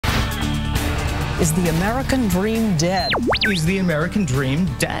Is the American dream dead? Is the American dream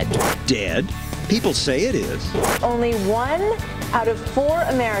dead? Dead? People say it is. Only 1 out of 4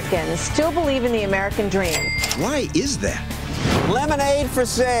 Americans still believe in the American dream. Why is that? Lemonade for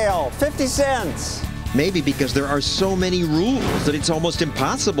sale, 50 cents. Maybe because there are so many rules that it's almost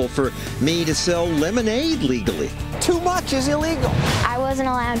impossible for me to sell lemonade legally. Too much is illegal. I wasn't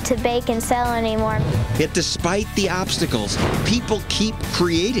allowed to bake and sell anymore. Yet despite the obstacles, people keep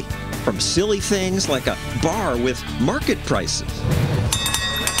creating. From silly things like a bar with market prices,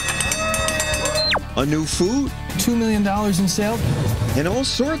 a new food, $2 million in sales, and all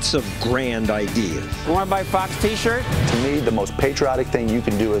sorts of grand ideas. You want to buy a Fox t-shirt? To me, the most patriotic thing you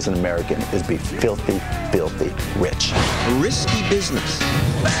can do as an American is be filthy, filthy rich. A risky business.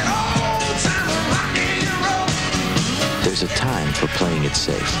 There's a time for playing it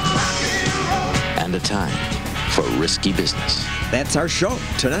safe, and a time for risky business. That's our show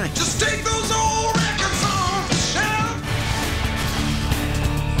tonight. Just take those old records off the shelf.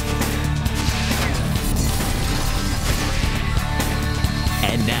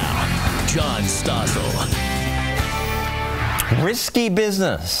 And now, John Stossel. Risky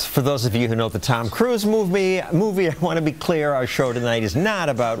business. For those of you who know the Tom Cruise movie, I want to be clear, our show tonight is not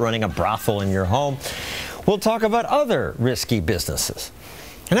about running a brothel in your home. We'll talk about other risky businesses.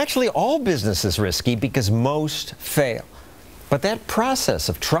 And actually, all business is risky because most fail. But that process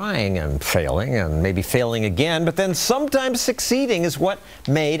of trying and failing and maybe failing again, but then sometimes succeeding is what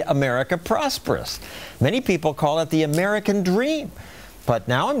made America prosperous. Many people call it the American dream. But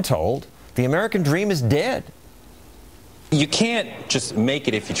now I'm told the American dream is dead. You can't just make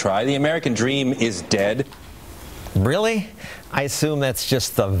it if you try. The American dream is dead. Really? I assume that's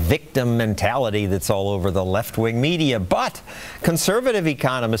just the victim mentality that's all over the left-wing media. But conservative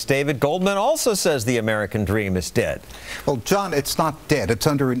economist David Goldman also says the American dream is dead. Well, John, it's not dead. It's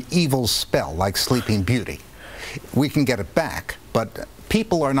under an evil spell, like Sleeping Beauty. We can get it back, but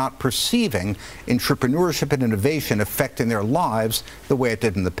people are not perceiving entrepreneurship and innovation affecting their lives the way it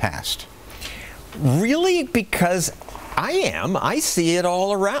did in the past. Really? Because I am. I see it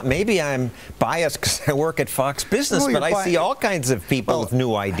all around. Maybe I'm biased because I work at Fox Business, but I see all kinds of people with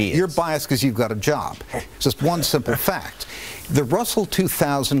new ideas. You're biased because you've got a job. It's just one simple fact. The Russell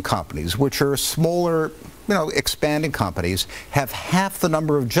 2000 companies, which are smaller, expanding companies, have half the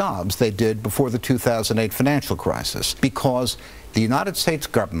number of jobs they did before the 2008 financial crisis because the United States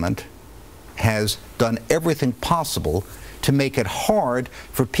government has done everything possible to make it hard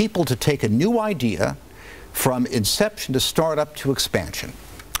for people to take a new idea from inception to startup to expansion.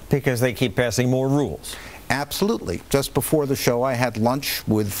 Because they keep passing more rules. Absolutely. Just before the show, I had lunch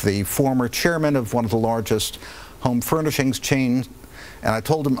with the former chairman of one of the largest home furnishings chains, and I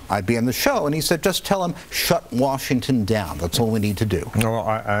told him I'd be on the show, and he said, just tell him, shut Washington down. That's all we need to do.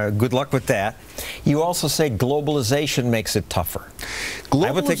 Well, good luck with that. You also say globalization makes it tougher. I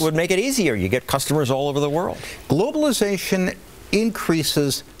would think it would make it easier. You get customers all over the world. Globalization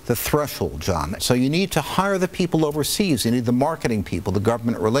increases the threshold, John. So you need to hire the people overseas. You need the marketing people, the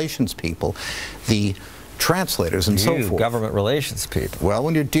government relations people, the translators, and so forth. Government relations people. Well,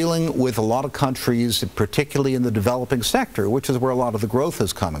 when you're dealing with a lot of countries, particularly in the developing sector, which is where a lot of the growth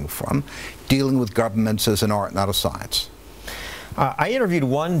is coming from, dealing with governments is an art, not a science. I interviewed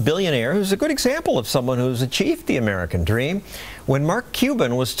one billionaire who's a good example of someone who's achieved the American dream. When Mark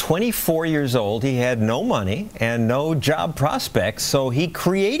Cuban was 24 years old, he had no money and no job prospects, so he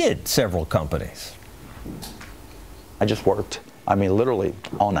created several companies. I just worked. I mean, literally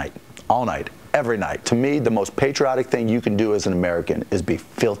all night, every night. To me, the most patriotic thing you can do as an American is be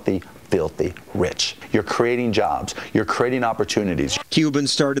filthy, filthy rich. You're creating jobs. You're creating opportunities. Cuban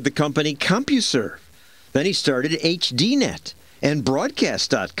started the company CompuServe. Then he started HDNet and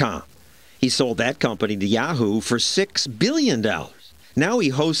Broadcast.com. He sold that company to Yahoo for $6 billion. Now he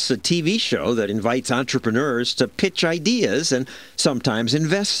hosts a TV show that invites entrepreneurs to pitch ideas and sometimes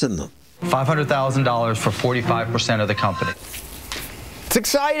invests in them. $500,000 for 45% of the company. It's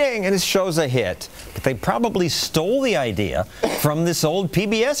exciting, and his show's a hit. But they probably stole the idea from this old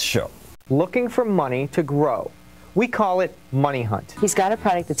PBS show. Looking for money to grow. We call it Money Hunt. He's got a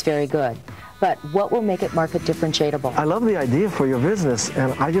product that's very good, but what will make it market differentiatable? I love the idea for your business,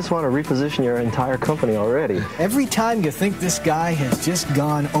 and I just want to reposition your entire company already. Every time you think this guy has just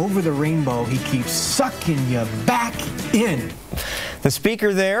gone over the rainbow, he keeps sucking you back in. The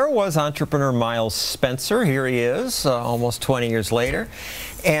speaker there was entrepreneur Miles Spencer. Here he is, almost 20 years later.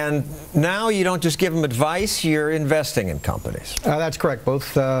 And now you don't just give them advice, you're investing in companies. That's correct,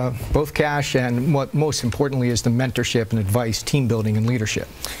 both cash and what most importantly is the mentorship and advice, team building and leadership.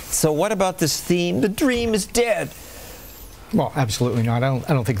 So what about this theme, the dream is dead? Well, absolutely not. I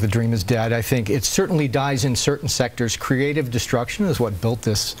don't think the dream is dead. I think it certainly dies in certain sectors. Creative destruction is what built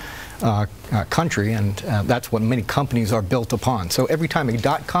this country, and that's what many companies are built upon. So every time a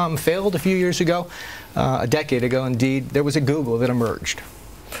 .com failed a few years ago, a decade ago indeed, there was a Google that emerged.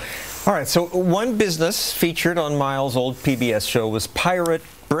 All right, so one business featured on Miles' old PBS show was Pirate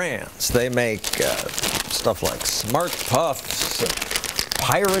Brands. They make stuff like Smart Puffs,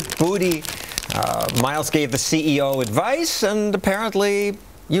 Pirate Booty. Miles gave the CEO advice, and apparently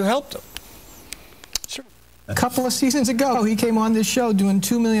you helped him. Sure. A couple of seasons ago, he came on this show doing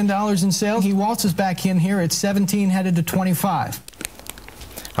 $2 million in sales. He waltzes back in here at 17, headed to 25.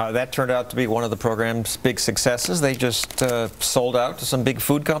 That turned out to be one of the program's big successes. They just sold out to some big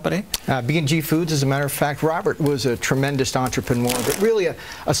food company. B&G Foods, as a matter of fact. Robert was a tremendous entrepreneur, but really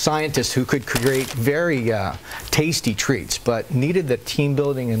a scientist who could create very tasty treats, but needed the team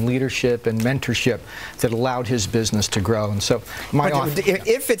building and leadership and mentorship that allowed his business to grow. And so,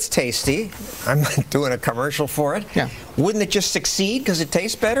 if it's tasty, I'm doing a commercial for it. Yeah. Wouldn't it just succeed because it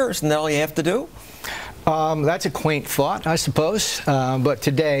tastes better? Isn't that all you have to do? That's a quaint thought, I suppose, but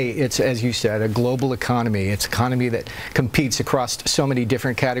today it's, as you said, a global economy. It's an economy that competes across so many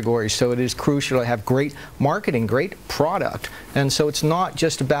different categories, so it is crucial to have great marketing, great product, and so it's not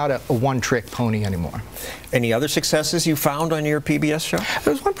just about a one-trick pony anymore. Any other successes you found on your PBS show?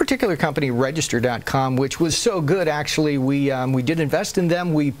 There was one particular company, Register.com, which was so good, actually, we did invest in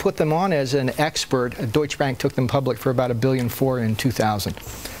them. We put them on as an expert. Deutsche Bank took them public for about $1.4 billion in 2000.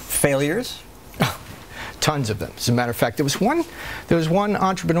 Failures? Tons of them. As a matter of fact, there was one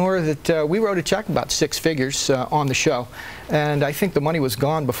entrepreneur that we wrote a check about 6 figures on the show, and I think the money was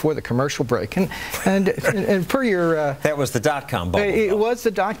gone before the commercial break. And per your that was the .com bubble. It was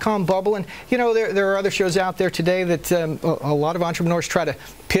the .com bubble, and you know there are other shows out there today that a lot of entrepreneurs try to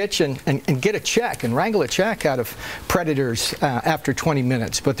pitch and get a check and wrangle a check out of predators after 20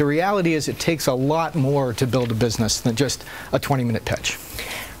 minutes. But the reality is, it takes a lot more to build a business than just a 20-minute pitch.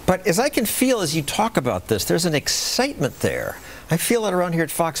 But as I can feel as you talk about this, there's an excitement there. I feel it around here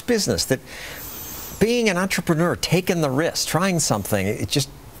at Fox Business that being an entrepreneur, taking the risk, trying something, it just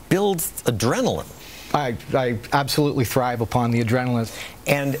builds adrenaline. I absolutely thrive upon the adrenaline.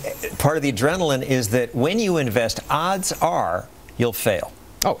 And part of the adrenaline is that when you invest, odds are you'll fail.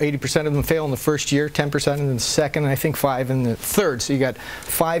 Oh, 80% of them fail in the first year, 10% in the second, and I think 5 in the third. So you got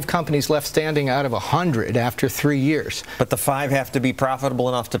 5 companies left standing out of 100 after 3 years. But the 5 have to be profitable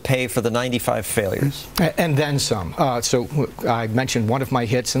enough to pay for the 95 failures. And then some. So I mentioned one of my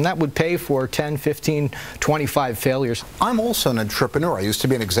hits, and that would pay for 10, 15, 25 failures. I'm also an entrepreneur. I used to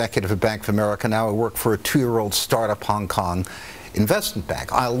be an executive at Bank of America. Now I work for a 2-year-old startup Hong Kong investment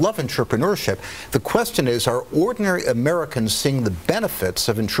bank. I love entrepreneurship. The question is, are ordinary Americans seeing the benefits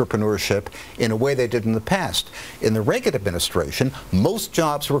of entrepreneurship in a way they did in the past? In the Reagan administration, most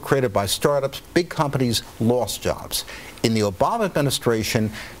jobs were created by startups. Big companies lost jobs. In the Obama administration,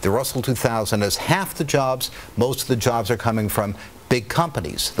 the Russell 2000 has half the jobs. Most of the jobs are coming from big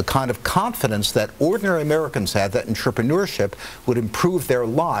companies. The kind of confidence that ordinary Americans had that entrepreneurship would improve their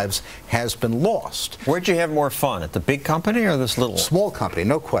lives has been lost. Where'd you have more fun, at the big company or this little? Small company,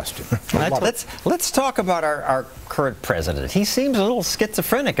 no question. Let's talk about our current president. He seems a little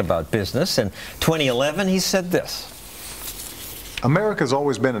schizophrenic about business. In 2011, he said this. America's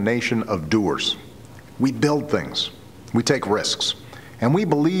always been a nation of doers. We build things. We take risks. And we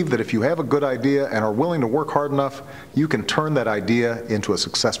believe that if you have a good idea and are willing to work hard enough, you can turn that idea into a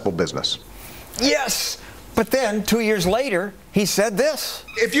successful business. Yes, but then 2 years later, he said this.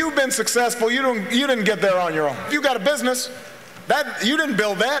 If you've been successful, you didn't get there on your own. If you got a business, you didn't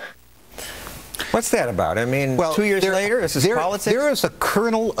build that. What's that about? I mean, well, 2 years later, this is politics? There is a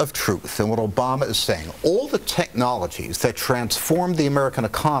kernel of truth in what Obama is saying. All the technologies that transformed the American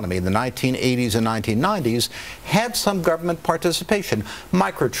economy in the 1980s and 1990s had some government participation.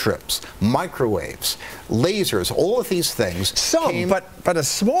 Microchips, microwaves, lasers, all of these things. Some, but a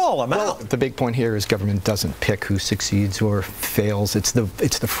small amount. Well, the big point here is government doesn't pick who succeeds or fails. It's the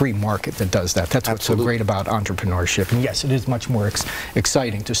free market that does that. That's what's so great about entrepreneurship. And yes, it is much more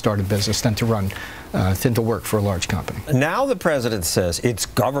exciting to start a business than to run than to work for a large company. Now the president says it's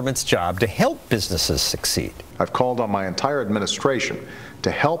government's job to help businesses succeed. I've called on my entire administration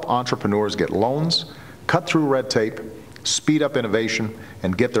to help entrepreneurs get loans, cut through red tape, speed up innovation,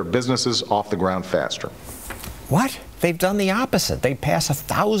 and get their businesses off the ground faster. What? They've done the opposite. They pass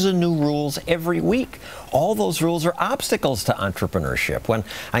 1,000 new rules every week. All those rules are obstacles to entrepreneurship. When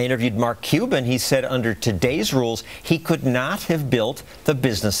I interviewed Mark Cuban, he said under today's rules, he could not have built the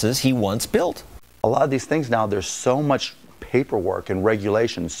businesses he once built. A lot of these things now, there's so much paperwork and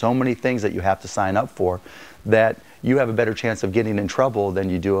regulation, so many things that you have to sign up for, that you have a better chance of getting in trouble than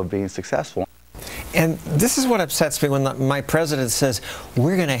you do of being successful. And this is what upsets me when my president says,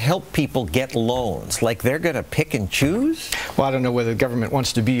 we're going to help people get loans. Like they're going to pick and choose? Well, I don't know whether the government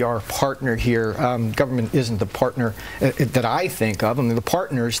wants to be our partner here. Government isn't the partner that I think of. I mean, the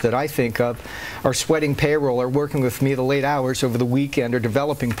partners that I think of are sweating payroll, are working with me the late hours over the weekend, or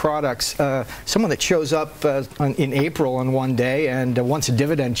developing products. Someone that shows up in April on one day and wants a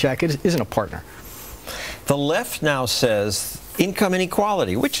dividend check isn't a partner. The left now says income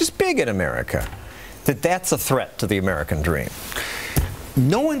inequality, which is big in America, that's a threat to the American dream.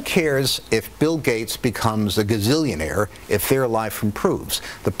 No one cares if Bill Gates becomes a gazillionaire if their life improves.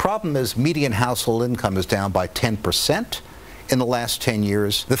 The problem is median household income is down by 10% in the last 10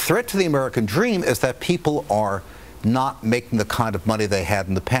 years. The threat to the American dream is that people are not making the kind of money they had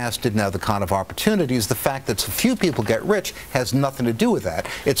in the past, didn't have the kind of opportunities. The fact that so few people get rich has nothing to do with that.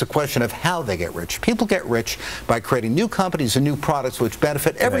 It's a question of how they get rich. People get rich by creating new companies and new products which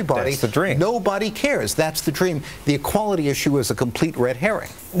benefit everybody. That's the dream. Nobody cares. That's the dream. The equality issue is a complete red herring.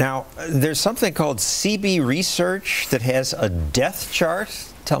 Now, there's something called CB Research that has a death chart.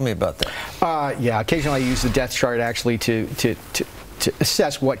 Tell me about that. Yeah, occasionally I use the death chart actually to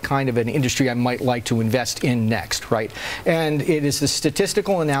assess what kind of an industry I might like to invest in next, right? And it is the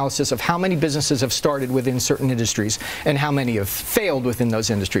statistical analysis of how many businesses have started within certain industries and how many have failed within those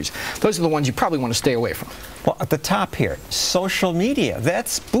industries. Those are the ones you probably want to stay away from. Well, at the top here, social media,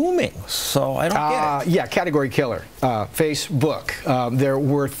 that's booming, so I don't get it. Yeah, category killer. Facebook. There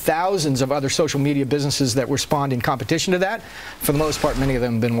were thousands of other social media businesses that respond in competition to that. For the most part, many of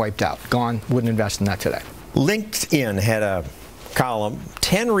them have been wiped out. Gone. Wouldn't invest in that today. LinkedIn had a column,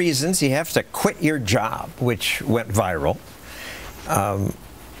 10 reasons you have to quit your job, which went viral.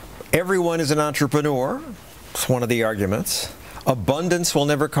 Everyone is an entrepreneur. It's one of the arguments. Abundance will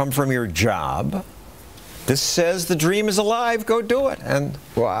never come from your job. This says the dream is alive, go do it. And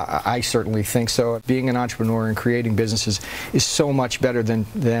well, I certainly think so. Being an entrepreneur and creating businesses is so much better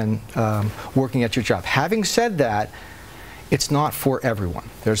than working at your job. Having said that, it's not for everyone.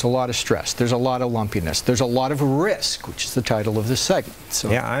 There's a lot of stress. There's a lot of lumpiness. There's a lot of risk, which is the title of this segment. So,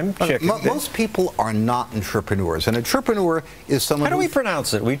 yeah, I'm checking. Most people are not entrepreneurs. An entrepreneur is someone. How do we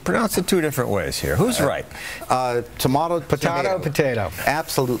pronounce it? We pronounce it two different ways here. Who's right? Tomato, potato.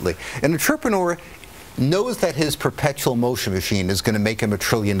 Absolutely. An entrepreneur knows that his perpetual motion machine is going to make him $1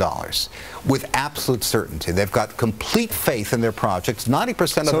 trillion with absolute certainty. They've got complete faith in their projects.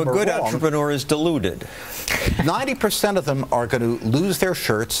 90% of them are wrong. So a good entrepreneur is deluded. 90% of them are going to lose their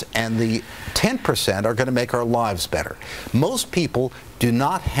shirts, and the 10% are going to make our lives better. Most people do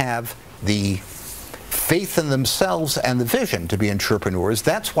not have the faith in themselves and the vision to be entrepreneurs.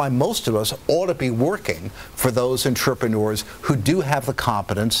 That's why most of us ought to be working for those entrepreneurs who do have the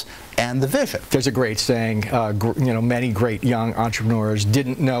competence and the vision. There's a great saying, many great young entrepreneurs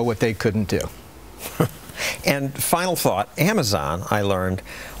didn't know what they couldn't do. And final thought, Amazon, I learned,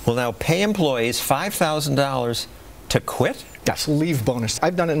 will now pay employees $5,000 to quit? That's a leave bonus.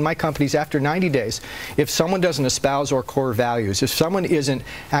 I've done it in my companies after 90 days. If someone doesn't espouse our core values, if someone isn't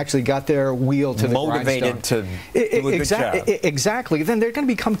actually got their wheel to the motivated to do a good job. Exactly. Then they're going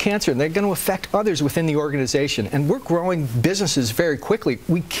to become cancer, and they're going to affect others within the organization. And we're growing businesses very quickly.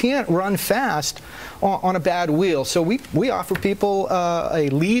 We can't run fast on a bad wheel. So we offer people a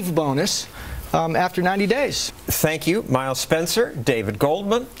leave bonus after 90 days. Thank you, Miles Spencer, David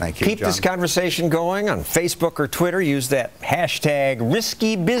Goldman. Thank you, Keep John. this conversation going on Facebook or Twitter. Use that hashtag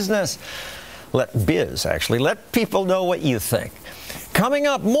 #RiskyBusiness. Let people know what you think. Coming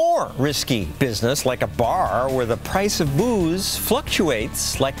up, more risky business, like a bar where the price of booze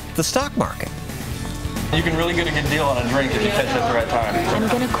fluctuates like the stock market. You can really get a good deal on a drink if you catch it at the right time. I'm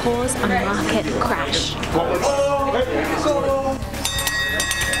going to cause a market crash.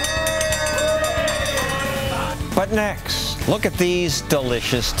 But next, look at these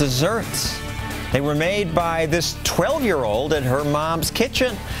delicious desserts. They were made by this 12-year-old in her mom's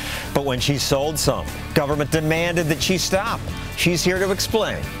kitchen. But when she sold some, government demanded that she stop. She's here to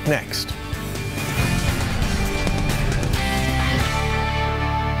explain next.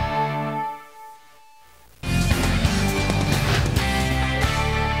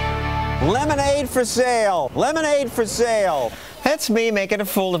 Lemonade for sale! Lemonade for sale! That's me making a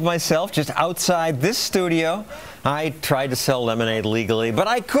fool of myself just outside this studio. I tried to sell lemonade legally, but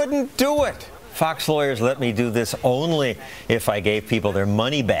I couldn't do it. Fox lawyers let me do this only if I gave people their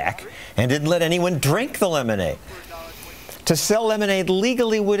money back and didn't let anyone drink the lemonade. To sell lemonade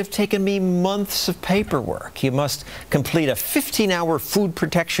legally would have taken me months of paperwork. You must complete a 15-hour food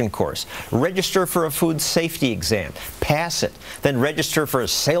protection course, register for a food safety exam, pass it, then register for a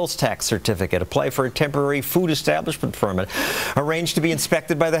sales tax certificate, apply for a temporary food establishment permit, arrange to be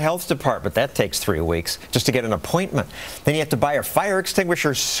inspected by the health department. That takes 3 weeks just to get an appointment. Then you have to buy a fire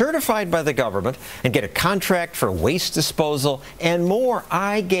extinguisher certified by the government and get a contract for waste disposal and more.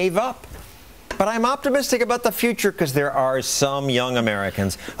 I gave up. But I'm optimistic about the future because there are some young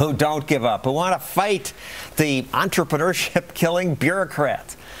Americans who don't give up, who want to fight the entrepreneurship-killing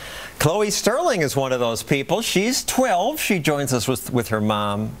bureaucrats. Chloe Sterling is one of those people. She's 12. She joins us with her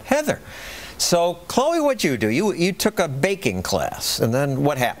mom, Heather. So, Chloe, what'd you do? You took a baking class, and then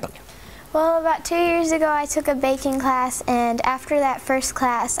what happened? Well, about 2 years ago, I took a baking class, and after that first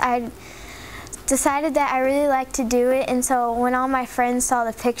class, I decided that I really liked to do it, and so when all my friends saw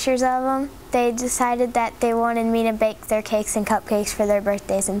the pictures of them, they decided that they wanted me to bake their cakes and cupcakes for their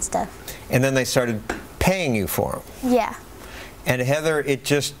birthdays and stuff. And then they started paying you for them? Yeah. And Heather, it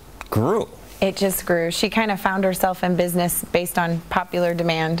just grew. It just grew. She kind of found herself in business based on popular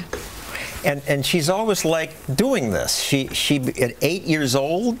demand. And she's always liked doing this. She at 8 years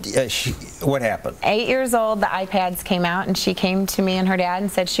old, what happened? 8 years old, the iPads came out, and she came to me and her dad and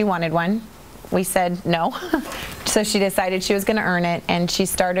said she wanted one. We said no. So she decided she was going to earn it, and she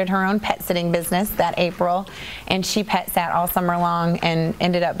started her own pet sitting business that April, and she pet sat all summer long and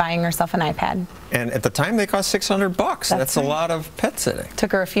ended up buying herself an iPad. And at the time, they cost $600. That's right. A lot of pet sitting.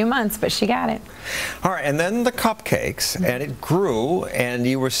 Took her a few months, but she got it. All right, and then the cupcakes, and it grew, and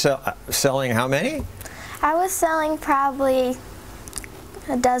you were selling how many? I was selling probably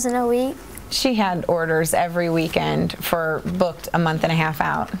a dozen a week. She had orders every weekend for booked a month and a half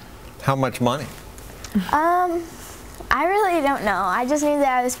out. How much money? I really don't know. I just knew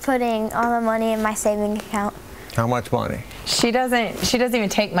that I was putting all the money in my savings account. How much money? She doesn't even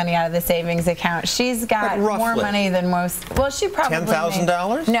take money out of the savings account. She's got more money than most. Well, she probably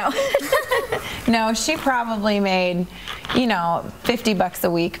 $10,000? No. No, she probably made, you know, $50 a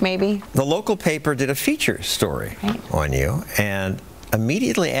week maybe. The local paper did a feature story on you, and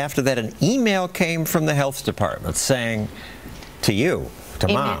immediately after that an email came from the health department saying to you, to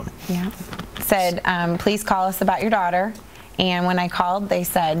Mom. Yeah. Said, please call us about your daughter. And when I called, they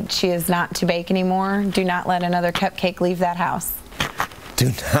said, she is not to bake anymore. Do not let another cupcake leave that house.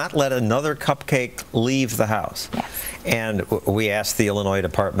 Do not let another cupcake leave the house. Yes. And we asked the Illinois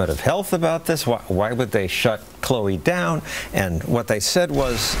Department of Health about this. Why would they shut Chloe down? And what they said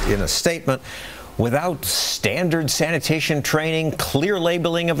was, in a statement, without standard sanitation training, clear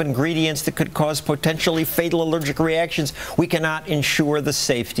labeling of ingredients that could cause potentially fatal allergic reactions, we cannot ensure the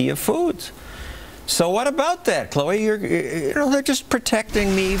safety of foods. So what about that, Chloe? You know, they're just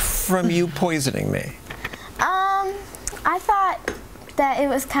protecting me from you poisoning me. I thought that it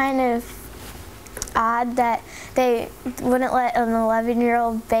was kind of odd that they wouldn't let an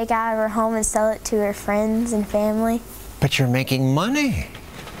 11-year-old bake out of her home and sell it to her friends and family. But you're making money.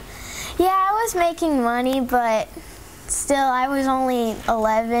 Yeah, I was making money, but still, I was only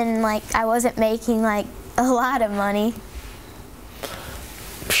 11. Like, I wasn't making, like, a lot of money.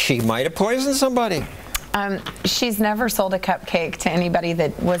 She might have poisoned somebody. She's never sold a cupcake to anybody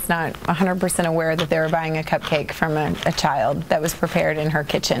that was not 100% aware that they were buying a cupcake from a child that was prepared in her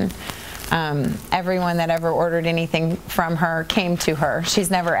kitchen. Everyone that ever ordered anything from her came to her.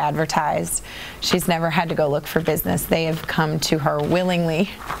 She's never advertised. She's never had to go look for business. They have come to her willingly,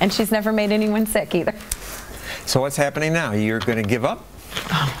 and she's never made anyone sick either. So what's happening now? You're going to give up?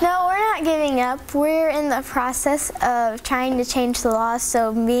 No, we're not giving up. We're in the process of trying to change the law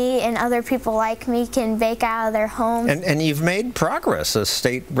so me and other people like me can bake out of their homes. And you've made progress. A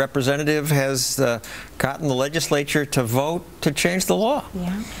state representative has gotten the legislature to vote to change the law.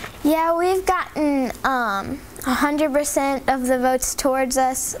 Yeah. Yeah, we've gotten 100% of the votes towards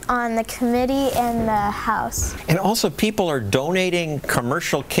us on the committee and the House. And also people are donating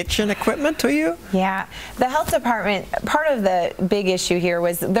commercial kitchen equipment to you? Yeah. The health department, part of the big issue here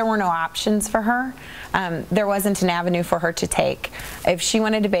was there were no options for her. There wasn't an avenue for her to take. If she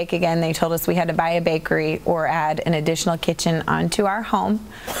wanted to bake again, they told us we had to buy a bakery or add an additional kitchen onto our home,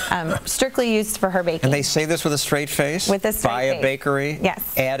 strictly used for her baking. And they say this with a straight face? With a straight face. Buy a bakery?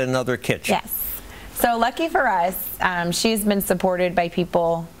 Yes. Add another kitchen? Yes. So lucky for us, she's been supported by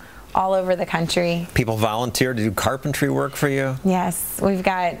people all over the country. People volunteer to do carpentry work for you? Yes, we've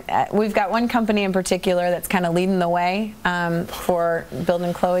got one company in particular that's kind of leading the way for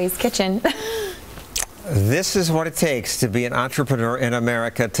building Chloe's kitchen. This is what it takes to be an entrepreneur in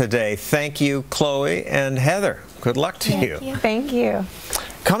America today. Thank you, Chloe and Heather. Good luck to you. Thank you.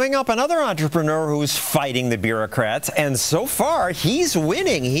 Coming up, another entrepreneur who's fighting the bureaucrats, and so far he's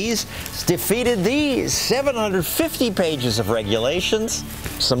winning. He's defeated these 750 pages of regulations.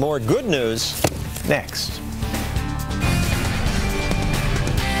 Some more good news next.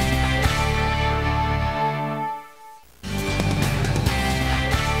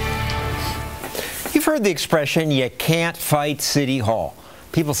 You've heard the expression, you can't fight City Hall.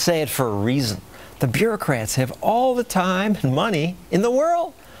 People say it for a reason. The bureaucrats have all the time and money in the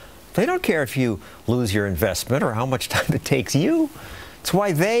world. They don't care if you lose your investment or how much time it takes you. It's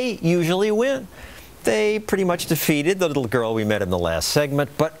why they usually win. They pretty much defeated the little girl we met in the last segment,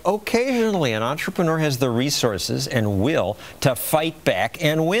 but occasionally an entrepreneur has the resources and will to fight back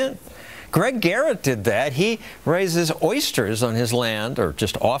and win. Greg Garrett did that. He raises oysters on his land, or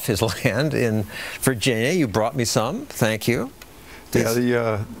just off his land in Virginia. You brought me some. Thank you.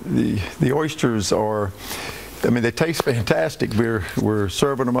 Yeah, the oysters are, I mean, they taste fantastic. We're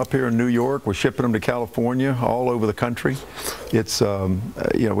serving them up here in New York. We're shipping them to California, all over the country. It's, you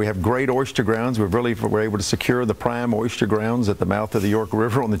know, we have great oyster grounds. We're able to secure the prime oyster grounds at the mouth of the York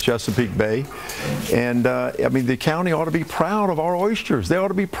River on the Chesapeake Bay. And, I mean, the county ought to be proud of our oysters. They ought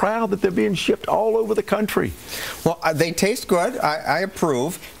to be proud that they're being shipped all over the country. Well, they taste good. I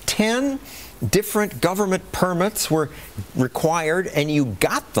approve. 10 different government permits were required, and you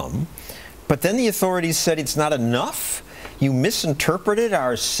got them. But then the authorities said it's not enough. You misinterpreted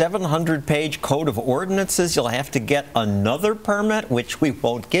our 700-page code of ordinances. You'll have to get another permit, which we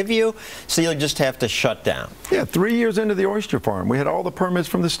won't give you, so you'll just have to shut down. Yeah, 3 years into the oyster farm, we had all the permits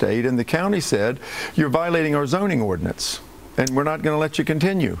from the state, and the county said, you're violating our zoning ordinance, and we're not going to let you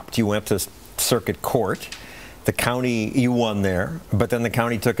continue. You went to circuit court. The county, you won there, but then the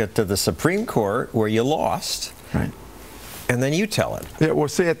county took it to the Supreme Court, where you lost. Right. And then you tell it. Yeah, well,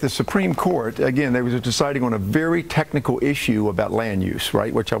 see, at the Supreme Court, again, they were deciding on a very technical issue about land use,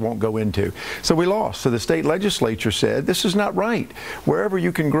 right, which I won't go into. So we lost. So the state legislature said, this is not right. Wherever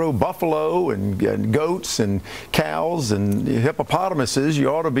you can grow buffalo and goats and cows and hippopotamuses, you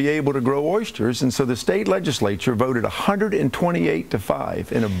ought to be able to grow oysters. And so the state legislature voted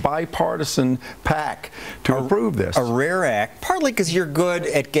 128-5 in a bipartisan pact to approve this. A rare act, partly because you're good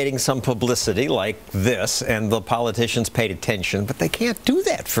at getting some publicity like this, and the politicians paid attention, but they can't do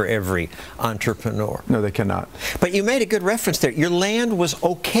that for every entrepreneur. No, they cannot. But you made a good reference there. Your land was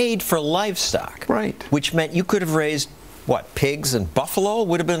okayed for livestock. Right. Which meant you could have raised, what, pigs and buffalo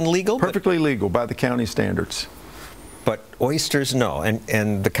would have been legal? Perfectly legal by the county standards. But oysters, no.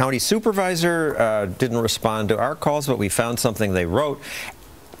 And the county supervisor didn't respond to our calls, but we found something they wrote.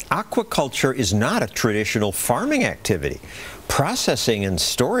 Aquaculture is not a traditional farming activity. Processing and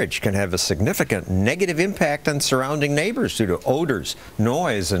storage can have a significant negative impact on surrounding neighbors due to odors,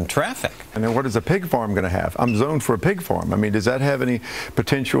 noise, and traffic. And then what is a pig farm going to have? I'm zoned for a pig farm. I mean, does that have any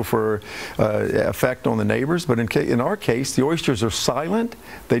potential for effect on the neighbors? But in our case, the oysters are silent.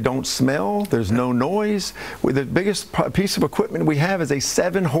 They don't smell. There's no noise. The biggest piece of equipment we have is a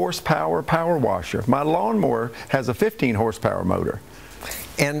 7-horsepower power washer. My lawnmower has a 15-horsepower motor.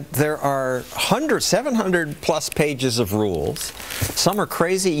 And there are 700-plus pages of rules. Some are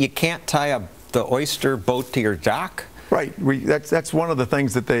crazy. You can't tie the oyster boat to your dock. Right. That's one of the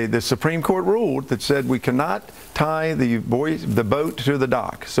things that the Supreme Court ruled, that said we cannot tie the boat to the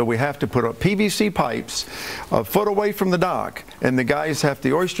dock. So we have to put up PVC pipes a foot away from the dock, and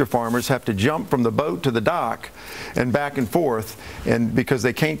the oyster farmers have to jump from the boat to the dock and back and forth, and because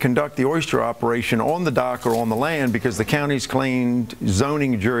they can't conduct the oyster operation on the dock or on the land because the county's claimed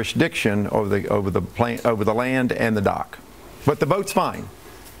zoning jurisdiction over the land and the dock. But the boat's fine,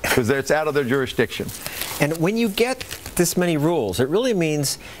 because it's out of their jurisdiction. And when you get this many rules, it really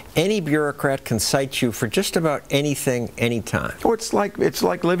means any bureaucrat can cite you for just about anything, anytime. Oh, it's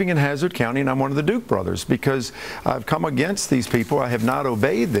like living in Hazard County, and I'm one of the Duke brothers, because I've come against these people. I have not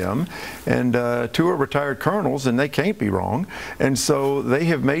obeyed them, and 2 are retired colonels, and they can't be wrong. And so they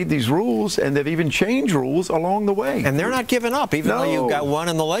have made these rules, and they've even changed rules along the way. And they're not giving up, even though you've got one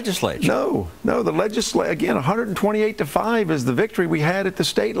in the legislature. No, the legislature, again, 128-5 is the victory we had at the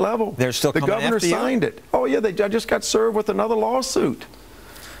state level. They're still coming after you? The governor signed it. Oh, yeah, I just got served with another lawsuit.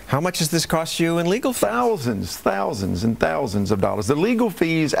 How much does this cost you in legal fees? Thousands and thousands of dollars. The legal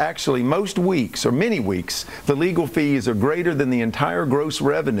fees, actually, most weeks, or many weeks, the legal fees are greater than the entire gross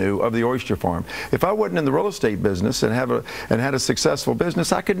revenue of the oyster farm. If I wasn't in the real estate business and had a successful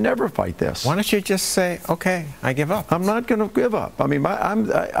business, I could never fight this. Why don't you just say, okay, I give up? I'm not going to give up. I mean,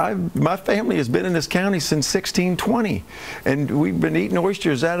 my family has been in this county since 1620, and we've been eating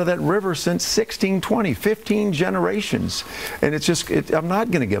oysters out of that river since 1620, 15 generations. And it's just, I'm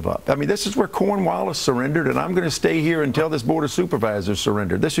not going to give give up. I mean, this is where Cornwallis surrendered, and I'm going to stay here until this Board of Supervisors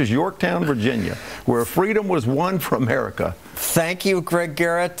surrendered. This is Yorktown, Virginia, where freedom was won for America. Thank you, Greg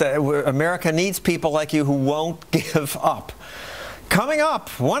Garrett. America needs people like you who won't give up. Coming up,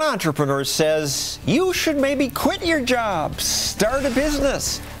 one entrepreneur says you should maybe quit your job, start a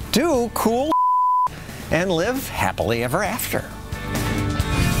business, do cool and live happily ever after.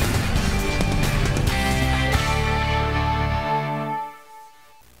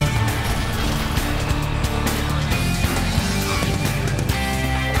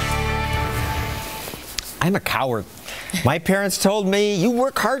 I'm a coward. My parents told me, you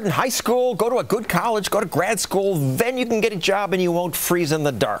work hard in high school, go to a good college, go to grad school, then you can get a job and you won't freeze in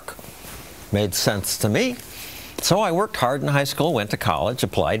the dark. Made sense to me. So I worked hard in high school, went to college,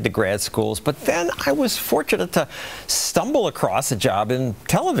 applied to grad schools, but then I was fortunate to stumble across a job in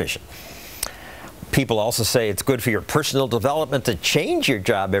television. People also say it's good for your personal development to change your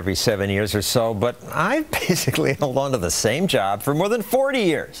job every 7 years or so, but I've basically held on to the same job for more than 40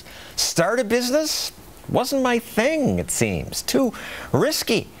 years. Start a business? Wasn't my thing, it seems. Too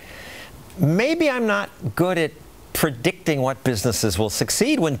risky. Maybe I'm not good at predicting what businesses will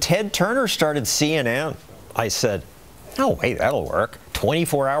succeed. When Ted Turner started CNN, I said, no way, that'll work.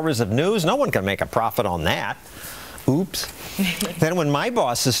 24 hours of news, no one can make a profit on that. Oops. Then when my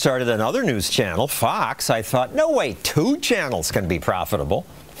bosses started another news channel, Fox, I thought, no way, 2 channels can be profitable.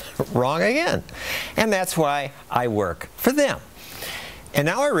 Wrong again. And that's why I work for them. And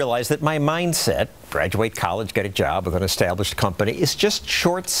now I realize that my mindset, graduate college, get a job with an established company, is just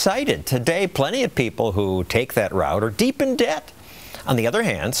short-sighted. Today, plenty of people who take that route are deep in debt. On the other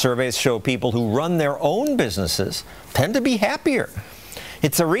hand, surveys show people who run their own businesses tend to be happier.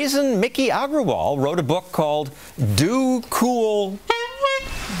 It's a reason Mickey Agrawal wrote a book called Do Cool.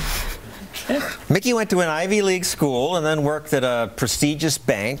 Mickey went to an Ivy League school and then worked at a prestigious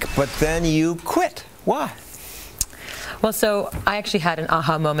bank, but then you quit. Why? Well, so I actually had an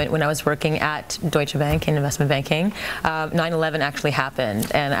aha moment when I was working at Deutsche Bank in investment banking. 9/11 actually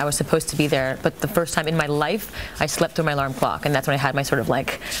happened, and I was supposed to be there, but the first time in my life, I slept through my alarm clock, and that's when I had my sort of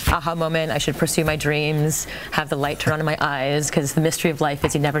like aha moment. I should pursue my dreams, have the light turn on in my eyes, because the mystery of life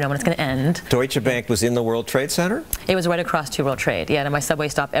is you never know when it's going to end. Deutsche Bank was in the World Trade Center? It was right across 2 World Trade, yeah, and my subway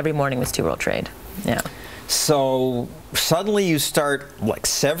stop every morning was 2 World Trade, yeah. So suddenly you start like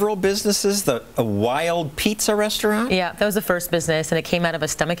several businesses, a wild pizza restaurant? Yeah, that was the first business, and it came out of a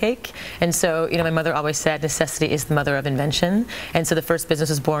stomachache. And so, you know, my mother always said necessity is the mother of invention. And so the first business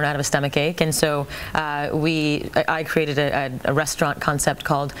was born out of a stomachache. And so I created a restaurant concept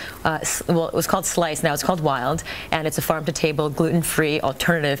called, well, it was called Slice, now it's called Wild, and it's a farm-to-table, gluten-free,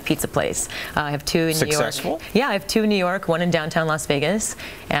 alternative pizza place. I have 2 in New York. Successful? Yeah, I have 2 in New York, 1 in downtown Las Vegas,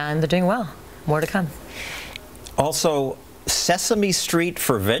 and they're doing well. More to come. Also, Sesame Street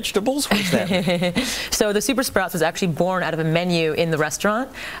for vegetables? What's that mean? So the Super Sprouts was actually born out of a menu in the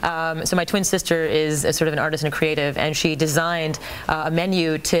restaurant. So my twin sister is sort of an artist and a creative, and she designed a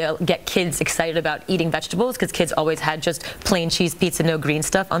menu to get kids excited about eating vegetables, because kids always had just plain cheese pizza, no green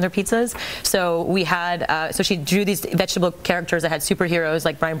stuff on their pizzas. So we had, so she drew these vegetable characters that had superheroes,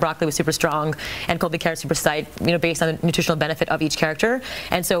 like Brian Broccoli was super strong, and Colby Carrot super sight, you know, based on the nutritional benefit of each character.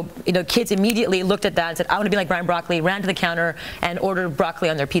 And so, you know, kids immediately looked at that and said, I want to be like Brian Broccoli, ran to the counter and ordered broccoli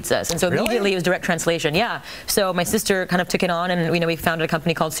on their pizzas. And so immediately it was direct translation. Yeah. So my sister kind of took it on, and, you know, we founded a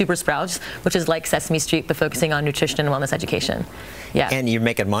company called Super Sprouts, which is like Sesame Street, but focusing on nutrition and wellness education. Yeah. And you're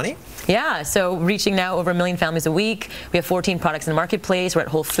making money? Yeah. So reaching now over 1 million families a week. We have 14 products in the marketplace. We're at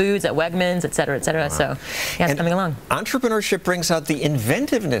Whole Foods, at Wegmans, et cetera, et cetera. Wow. So yeah, it's coming along. Entrepreneurship brings out the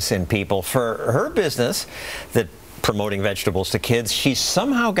inventiveness in people. For her business, that promoting vegetables to kids, she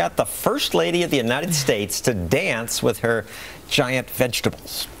somehow got the First Lady of the United States to dance with her giant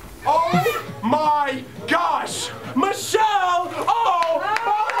vegetables. Oh my gosh! Michelle! Oh!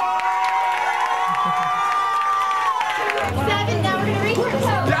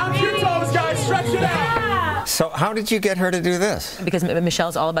 Down to your toes, guys. Stretch it out. So how did you get her to do this? Because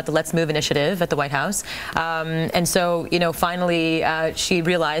Michelle's all about the Let's Move initiative at the White House. And so, you know, finally she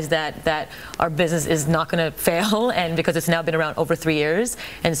realized that our business is not going to fail, and because it's now been around over 3 years.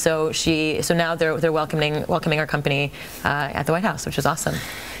 And so now they're welcoming our company at the White House, which is awesome.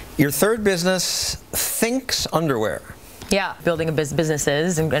 Your third business, Thinks Underwear. Yeah, building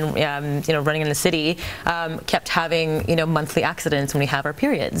businesses and you know, running in the city, kept having, you know, monthly accidents when we have our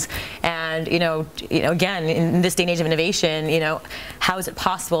periods. And And again, in this day and age of innovation, how is it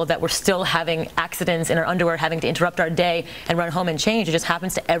possible that we're still having accidents in our underwear, having to interrupt our day and run home and change? It just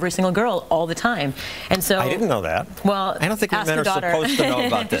happens to every single girl all the time. And so I didn't know that. Well, I don't think men are supposed to know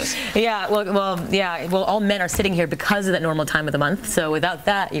about this. Yeah, well, all men are sitting here because of that normal time of the month. So without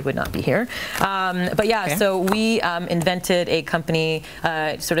that, you would not be here. But yeah, okay. So we invented a company,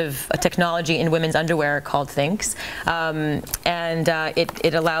 sort of a technology in women's underwear called Thinx, and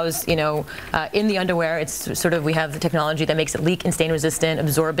it allows, in the underwear, it's sort of, we have the technology that makes it leak and stain resistant,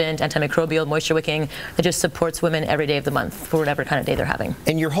 absorbent, antimicrobial, moisture wicking, that just supports women every day of the month for whatever kind of day they're having.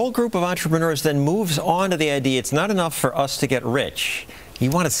 And your whole group of entrepreneurs then moves on to the idea it's not enough for us to get rich. You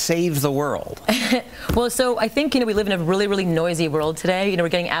want to save the world. Well, so I think, we live in a really, really noisy world today. We're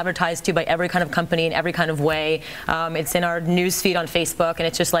getting advertised to by every kind of company in every kind of way. It's in our news feed on Facebook, and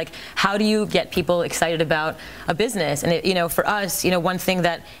it's just like, how do you get people excited about a business? And for us, one thing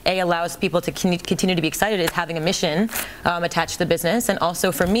that allows people to continue to be excited is having a mission attached to the business, and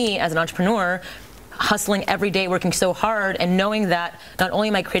also for me as an entrepreneur, hustling every day, working so hard, and knowing that not only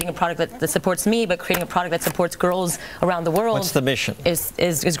am I creating a product that supports me, but creating a product that supports girls around the world. What's the mission?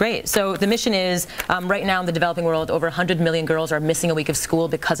 Is great. So the mission is, right now in the developing world, over 100 million girls are missing a week of school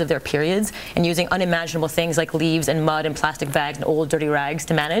because of their periods, and using unimaginable things like leaves and mud and plastic bags and old dirty rags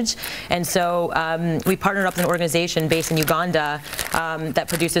to manage. And so we partnered up with an organization based in Uganda that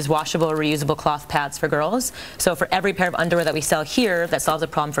produces washable or reusable cloth pads for girls. So for every pair of underwear that we sell here that solves a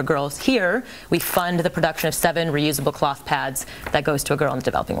problem for girls here, we fund the production of 7 reusable cloth pads that goes to a girl in the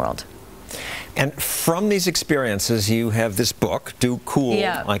developing world. And from these experiences, you have this book, Do Cool.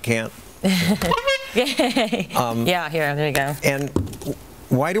 Yeah. I can't. Yeah, here, there you go. And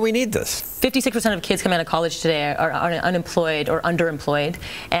why do we need this? 56% of kids coming out of college today are unemployed or underemployed.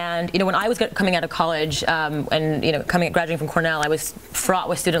 And when I was coming out of college and graduating from Cornell, I was fraught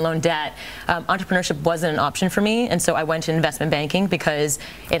with student loan debt. Entrepreneurship wasn't an option for me, and so I went to investment banking because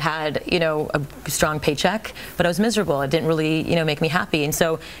it had a strong paycheck, but I was miserable. It didn't really make me happy. And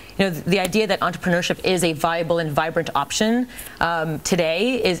so the idea that entrepreneurship is a viable and vibrant option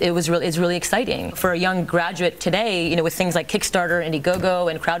today is really exciting for a young graduate today. With things like Kickstarter, Indiegogo,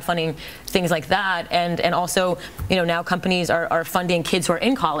 and crowdfunding, things like that, and also now companies are funding kids who are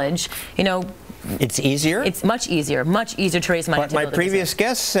in college. It's easier? It's much easier to raise money. But my previous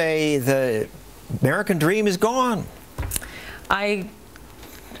guests say the American dream is gone. I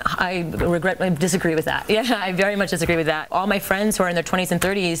disagree with that. Yeah, I very much disagree with that. All my friends who are in their 20s and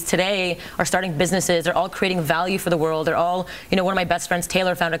 30s today are starting businesses. They're all creating value for the world. They're all, one of my best friends,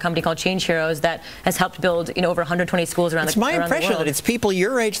 Taylor, founded a company called Change Heroes that has helped build, over 120 schools around the world. It's my impression that it's people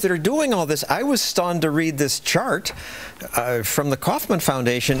your age that are doing all this. I was stunned to read this chart from the Kauffman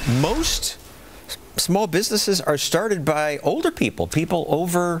Foundation. Most small businesses are started by older people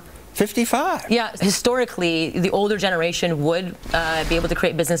over 55. Yeah, historically, the older generation would be able to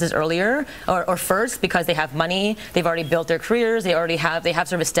create businesses earlier or first because they have money, they've already built their careers, they have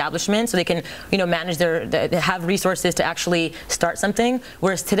sort of establishment, so they can manage they have resources to actually start something.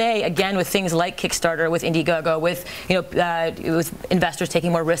 Whereas today, again, with things like Kickstarter, with Indiegogo, with with investors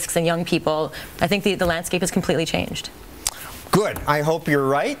taking more risks than young people, I think the landscape has completely changed. Good. I hope you're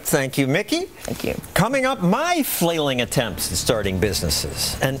right. Thank you, Mickey. Thank you. Coming up, my flailing attempts at starting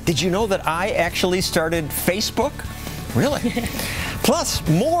businesses. And did you know that I actually started Facebook? Really? Plus,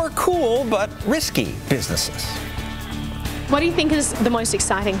 more cool but risky businesses. What do you think is the most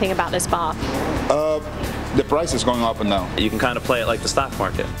exciting thing about this bar? The price is going up and down. You can kind of play it like the stock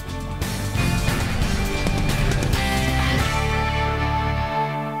market.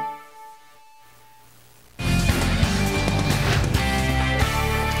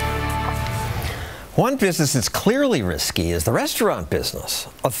 One business that's clearly risky is the restaurant business.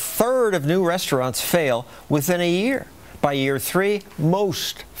 1/3 of new restaurants fail within a year. By year 3,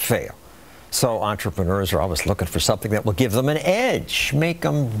 most fail. So entrepreneurs are always looking for something that will give them an edge, make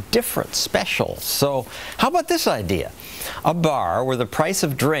them different, special. So how about this idea? A bar where the price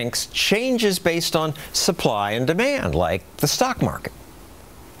of drinks changes based on supply and demand, like the stock market.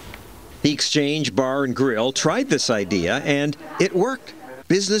 The Exchange Bar and Grill tried this idea, and it worked.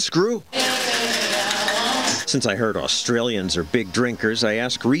 Business grew. Since I heard Australians are big drinkers, I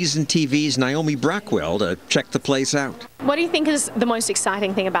asked Reason TV's Naomi Brockwell to check the place out. What do you think is the most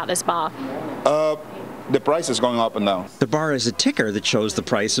exciting thing about this bar? The price is going up and down. The bar has a ticker that shows the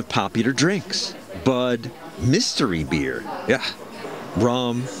price of popular drinks. Bud, mystery beer,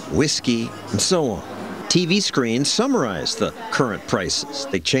 rum, whiskey, and so on. TV screens summarize the current prices.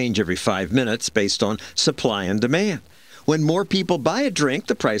 They change every 5 minutes based on supply and demand. When more people buy a drink,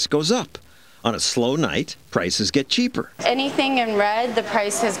 the price goes up. On a slow night, prices get cheaper. Anything in red, the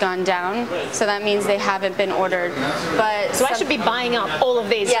price has gone down, so that means they haven't been ordered. But so I should be buying up all of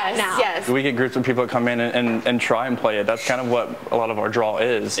these right now. Yes. We get groups of people that come in and try and play it. That's kind of what a lot of our draw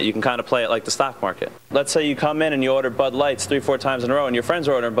is. You can kind of play it like the stock market. Let's say you come in and you order Bud Lights 3-4 times in a row, and your friends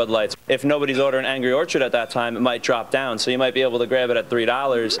are ordering Bud Lights. If nobody's ordering Angry Orchard at that time, it might drop down, so you might be able to grab it at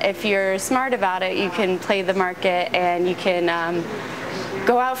 $3. If you're smart about it, you can play the market and you can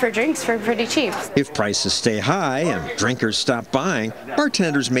go out for drinks for pretty cheap. If prices stay high and drinkers stop buying,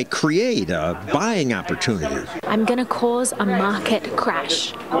 bartenders may create a buying opportunity. I'm going to cause a market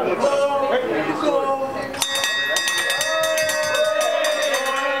crash.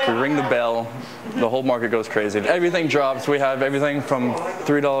 We ring the bell, the whole market goes crazy. Everything drops. We have everything from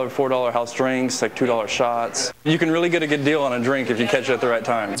 $3, $4 house drinks, like $2 shots. You can really get a good deal on a drink if you catch it at the right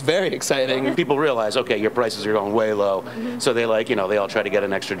time. It's very exciting. People realize, okay, your prices are going way low, so they they all try to get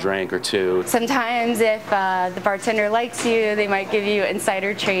an extra drink or two. Sometimes if the bartender likes you, they might give you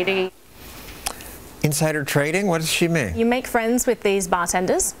insider trading. Insider trading? What does she mean? You make friends with these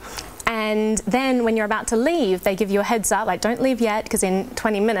bartenders, and then when you're about to leave, they give you a heads up, like, don't leave yet, because in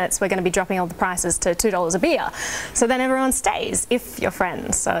 20 minutes we're going to be dropping all the prices to $2 a beer. So then everyone stays, if you're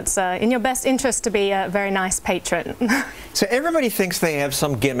friends. So it's in your best interest to be a very nice patron. So everybody thinks they have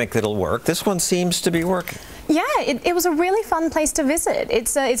some gimmick that'll work. This one seems to be working. Yeah, it was a really fun place to visit.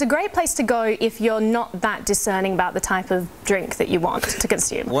 It's a great place to go if you're not that discerning about the type of drink that you want to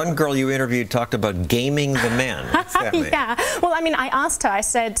consume. One girl you interviewed talked about gaming the men. What's that mean? Yeah, well, I mean, I asked her, I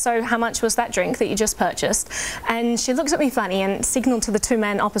said, so how much was that drink that you just purchased? And she looked at me funny and signaled to the two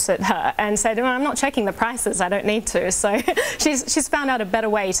men opposite her and said, well, I'm not checking the prices, I don't need to. So she's found out a better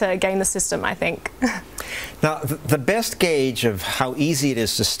way to game the system, I think. Now, the best gauge of how easy it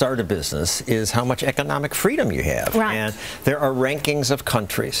is to start a business is how much economic freedom you have. Right. And there are rankings of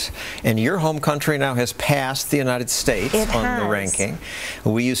countries. And your home country now has passed the United States on the ranking.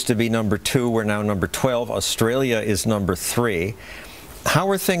 We used to be number 2, we're now number 12. Australia is number 3. How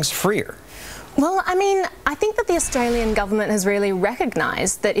are things freer? Well, I mean, I think that the Australian government has really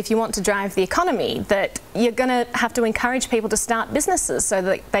recognised that if you want to drive the economy, that you're going to have to encourage people to start businesses so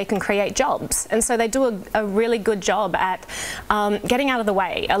that they can create jobs. And so they do a really good job at getting out of the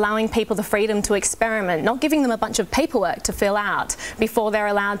way, allowing people the freedom to experiment, not giving them a bunch of paperwork to fill out before they're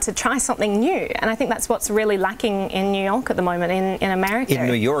allowed to try something new. And I think that's what's really lacking in New York at the moment, in America. In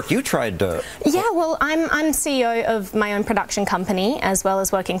New York, you tried to... Yeah, well, I'm CEO of my own production company, as well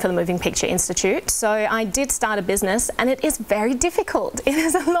as working for the Moving Picture Institute. So I did start a business, and it is very difficult. It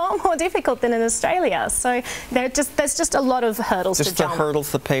is a lot more difficult than in Australia. So there's just a lot of hurdles to jump. Just the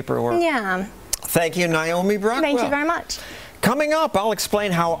hurdles, the paperwork. Yeah. Thank you, Naomi Brockwell. Thank you very much. Coming up, I'll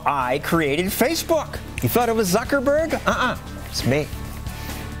explain how I created Facebook. You thought it was Zuckerberg? It's me.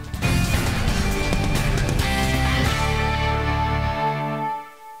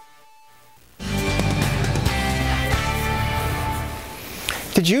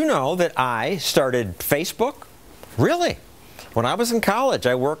 Did you know that I started Facebook? Really? When I was in college,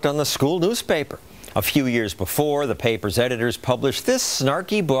 I worked on the school newspaper. A few years before, the paper's editors published this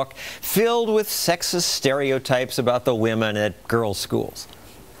snarky book filled with sexist stereotypes about the women at girls' schools.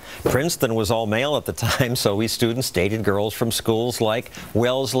 Princeton was all male at the time, so we students dated girls from schools like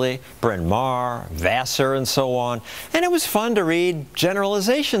Wellesley, Bryn Mawr, Vassar, and so on, and it was fun to read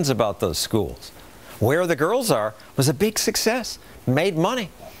generalizations about those schools. Where the Girls Are was a big success, made money.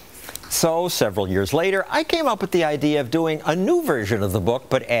 So several years later, I came up with the idea of doing a new version of the book,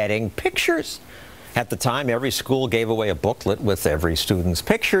 but adding pictures. At the time, every school gave away a booklet with every student's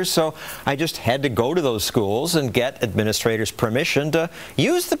pictures, so I just had to go to those schools and get administrators' permission to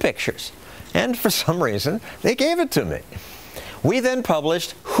use the pictures. And for some reason, they gave it to me. We then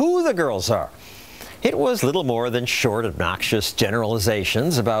published Who the Girls Are. It was little more than short, obnoxious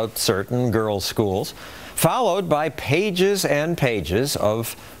generalizations about certain girls' schools, followed by pages and pages of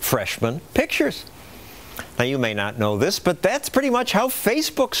freshman pictures. Now, you may not know this, but that's pretty much how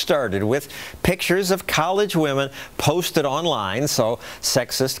Facebook started, with pictures of college women posted online so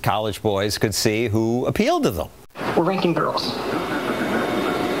sexist college boys could see who appealed to them. We're ranking girls.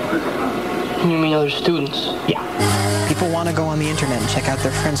 You mean other students? Yeah. People want to go on the internet and check out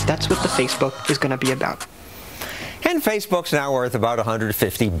their friends. That's what the Facebook is going to be about. And Facebook's now worth about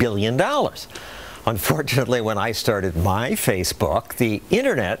 $150 billion. Unfortunately, when I started my Facebook, the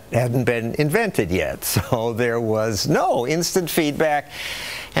internet hadn't been invented yet, so there was no instant feedback,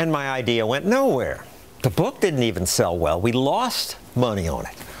 and my idea went nowhere. The book didn't even sell well. We lost money on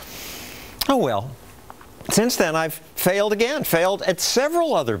it. Oh well. Since then, I've failed again, failed at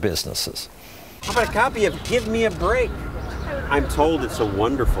several other businesses. How about a copy of Give Me a Break? I'm told it's a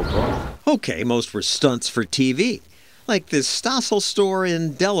wonderful book. Okay, most were stunts for TV, like this Stossel store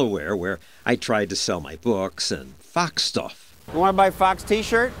in Delaware where I tried to sell my books and Fox stuff. You want to buy a Fox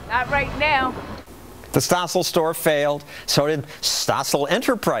t-shirt? Not right now. The Stossel store failed. So did Stossel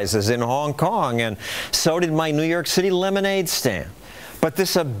Enterprises in Hong Kong, and so did my New York City lemonade stand. But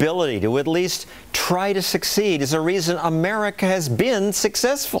this ability to at least try to succeed is a reason America has been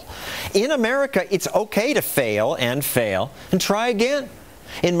successful. In America, it's okay to fail and try again.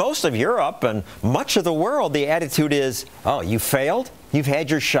 In most of Europe and much of the world, the attitude is, oh, you failed? You've had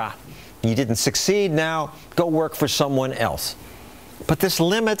your shot. You didn't succeed, now go work for someone else. But this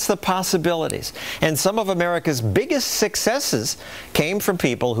limits the possibilities. And some of America's biggest successes came from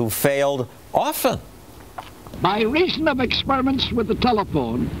people who failed often. By reason of experiments with the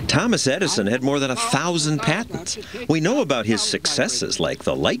telephone. Thomas Edison had more than 1,000 patents. We know about his successes, like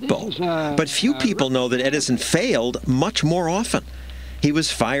the light bulb, but few people know that Edison failed much more often. He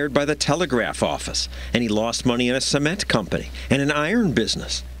was fired by the telegraph office, and he lost money in a cement company and an iron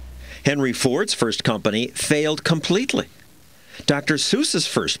business. Henry Ford's first company failed completely. Dr. Seuss's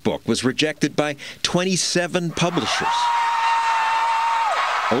first book was rejected by 27 publishers.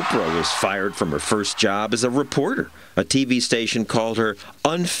 Oprah was fired from her first job as a reporter. A TV station called her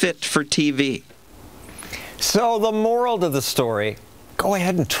unfit for TV. So the moral to the story, go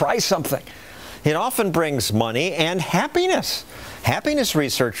ahead and try something. It often brings money and happiness. Happiness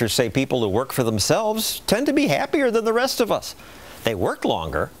researchers say people who work for themselves tend to be happier than the rest of us. They work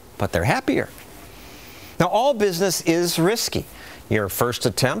longer, but they're happier. Now, all business is risky. Your first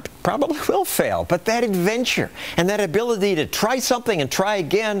attempt probably will fail, but that adventure and that ability to try something and try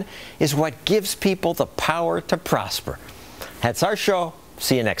again is what gives people the power to prosper. That's our show.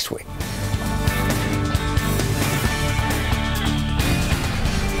 See you next week.